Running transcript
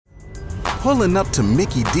Pulling up to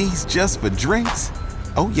Mickey D's just for drinks?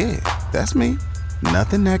 Oh yeah, that's me.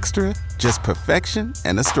 Nothing extra, just perfection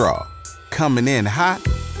and a straw. Coming in hot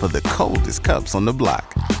for the coldest cups on the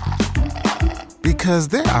block. Because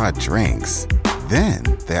there are drinks. Then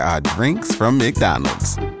there are drinks from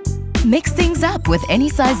McDonald's. Mix things up with any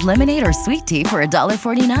size lemonade or sweet tea for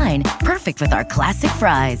 $1.49. Perfect with our classic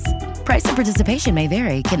fries. Price and participation may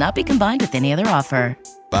vary. Cannot be combined with any other offer.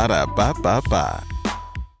 Ba-da-ba-ba-ba.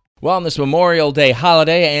 Well, on this Memorial Day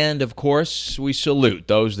holiday, and of course, we salute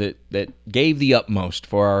those that gave the utmost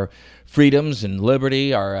for our freedoms and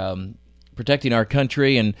liberty, our protecting our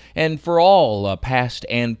country, and for all past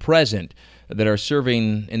and present that are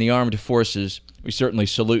serving in the armed forces. We certainly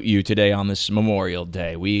salute you today on this Memorial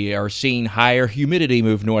Day. We are seeing higher humidity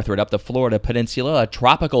move northward up the Florida Peninsula, a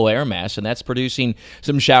tropical air mass, and that's producing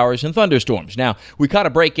some showers and thunderstorms. Now, we caught a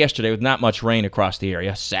break yesterday with not much rain across the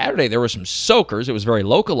area. Saturday, there were some soakers. It was very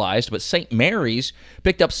localized, but St. Mary's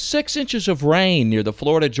picked up 6 inches of rain near the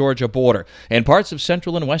Florida-Georgia border, and parts of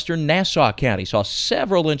central and western Nassau County saw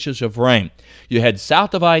several inches of rain. You head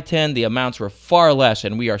south of I-10, the amounts were far less,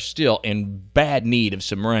 and we are still in bad need of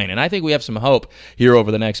some rain. And I think we have some hope here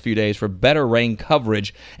over the next few days for better rain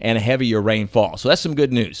coverage and heavier rainfall. So that's some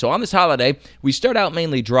good news. So on this holiday, we start out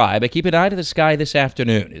mainly dry, but keep an eye to the sky this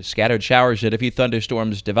afternoon as scattered showers and a few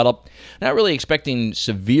thunderstorms develop. Not really expecting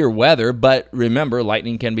severe weather, but remember,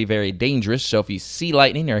 lightning can be very dangerous. So if you see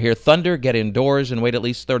lightning or hear thunder, get indoors and wait at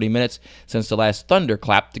least 30 minutes since the last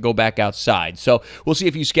thunderclap to go back outside. So we'll see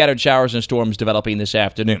a few scattered showers and storms developing this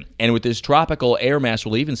afternoon. And with this tropical air mass,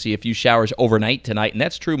 we'll even see a few showers overnight tonight, and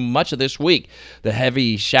that's true much of this week. The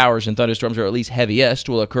heavy showers and thunderstorms, or at least heaviest,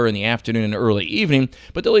 will occur in the afternoon and early evening,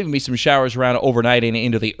 but there'll even be some showers around overnight and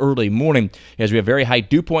into the early morning as we have very high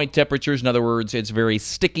dew point temperatures. In other words, it's very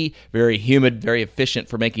sticky, very humid, very efficient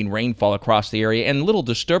for making rainfall across the area, and little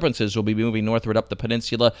disturbances will be moving northward up the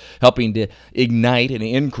peninsula, helping to ignite and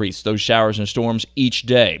increase those showers and storms each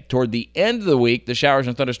day. Toward the end of the week, the showers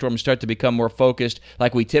and thunderstorms start to become more focused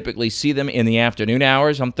like we typically see them in the afternoon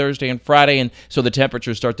hours on Thursday and Friday, and so the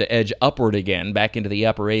temperatures start to edge upward again, back into the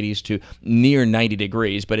upper 80s to near 90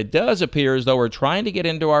 degrees. But it does appear as though we're trying to get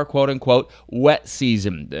into our quote-unquote wet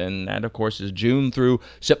season. And that, of course, is June through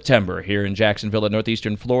September here in Jacksonville and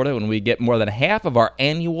northeastern Florida, when we get more than half of our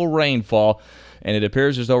annual rainfall. And it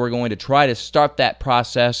appears as though we're going to try to start that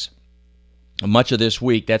process much of this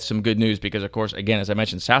week. That's some good news because, of course, again, as I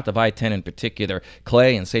mentioned, south of I-10 in particular,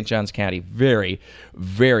 Clay and St. Johns County, very,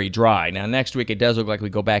 very dry. Now, next week, it does look like we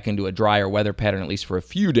go back into a drier weather pattern, at least for a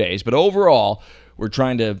few days. But overall, we're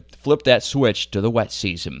trying to flip that switch to the wet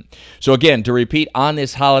season. So again, to repeat, on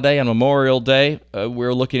this holiday, on Memorial Day,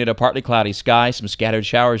 we're looking at a partly cloudy sky. Some scattered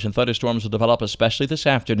showers and thunderstorms will develop, especially this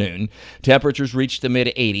afternoon. Temperatures reach the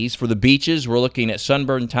mid-80s. For the beaches, we're looking at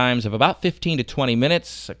sunburn times of about 15 to 20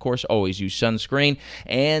 minutes. Of course, always use sunscreen.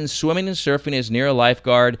 And swimming and surfing is near a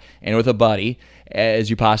lifeguard and with a buddy as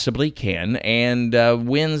you possibly can, and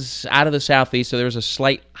winds out of the southeast, so there's a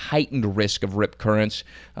slight heightened risk of rip currents,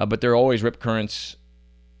 but there are always rip currents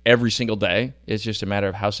every single day. It's just a matter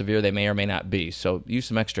of how severe they may or may not be, so use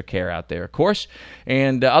some extra care out there, of course.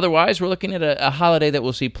 And otherwise, we're looking at a holiday that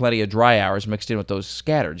will see plenty of dry hours mixed in with those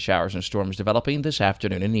scattered showers and storms developing this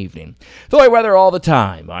afternoon and evening. The way weather all the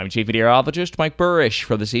time. I'm Chief Meteorologist Mike Burrish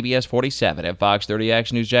for the CBS 47 at Fox 30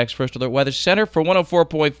 Action News Jack's First Alert Weather Center for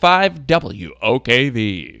 104.5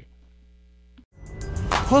 WOKV.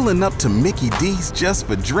 Pulling up to Mickey D's just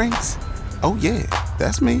for drinks? Oh yeah,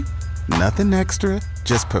 that's me. Nothing extra,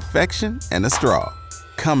 just perfection and a straw.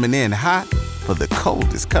 Coming in hot for the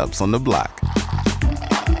coldest cups on the block.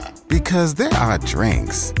 Because there are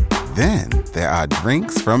drinks. Then there are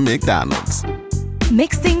drinks from McDonald's.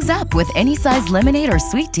 Mix things up with any size lemonade or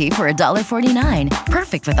sweet tea for $1.49.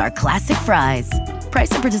 Perfect with our classic fries.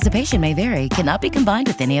 Price and participation may vary. Cannot be combined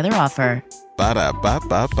with any other offer.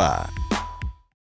 Ba-da-ba-ba-ba.